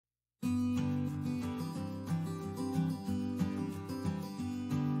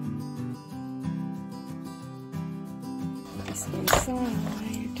is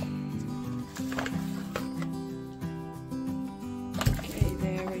inside. Okay,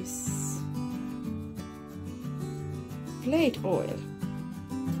 there is blade oil.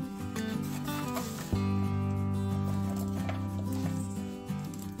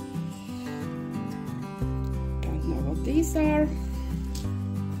 Don't know what these are.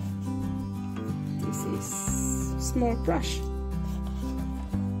 This is small brush.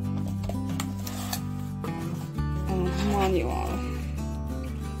 Manual.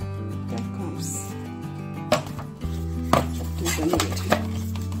 That comes to the need.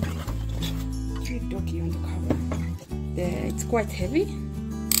 Cute doggy on the cover. It's quite heavy.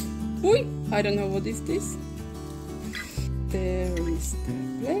 Oi! I don't know what is this. There is the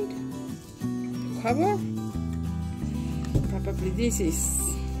blade, the cover. Probably this is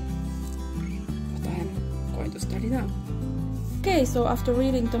what I'm going to study now. Okay, so after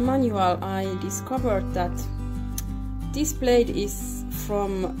reading the manual, I discovered that this blade is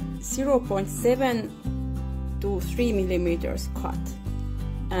from 0.7 to 3 millimeters cut,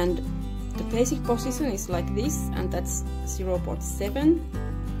 and the basic position is like this, and that's 0.7,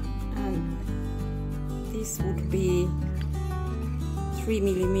 and this would be 3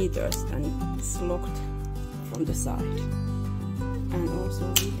 millimeters, and it's locked from the side and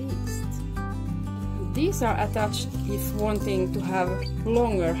also released. These are attached if wanting to have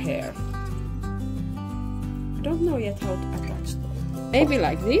longer hair. I don't know yet how to attach them. Maybe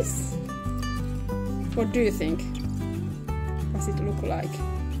like this? What do you think? Does it look like?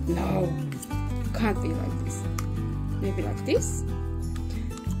 No, can't be like this. Maybe like this?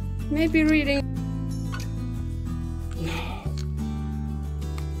 Maybe reading. No.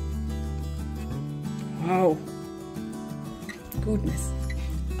 Oh, goodness.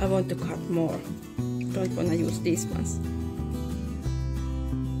 I want to cut more. Don't want to use these ones.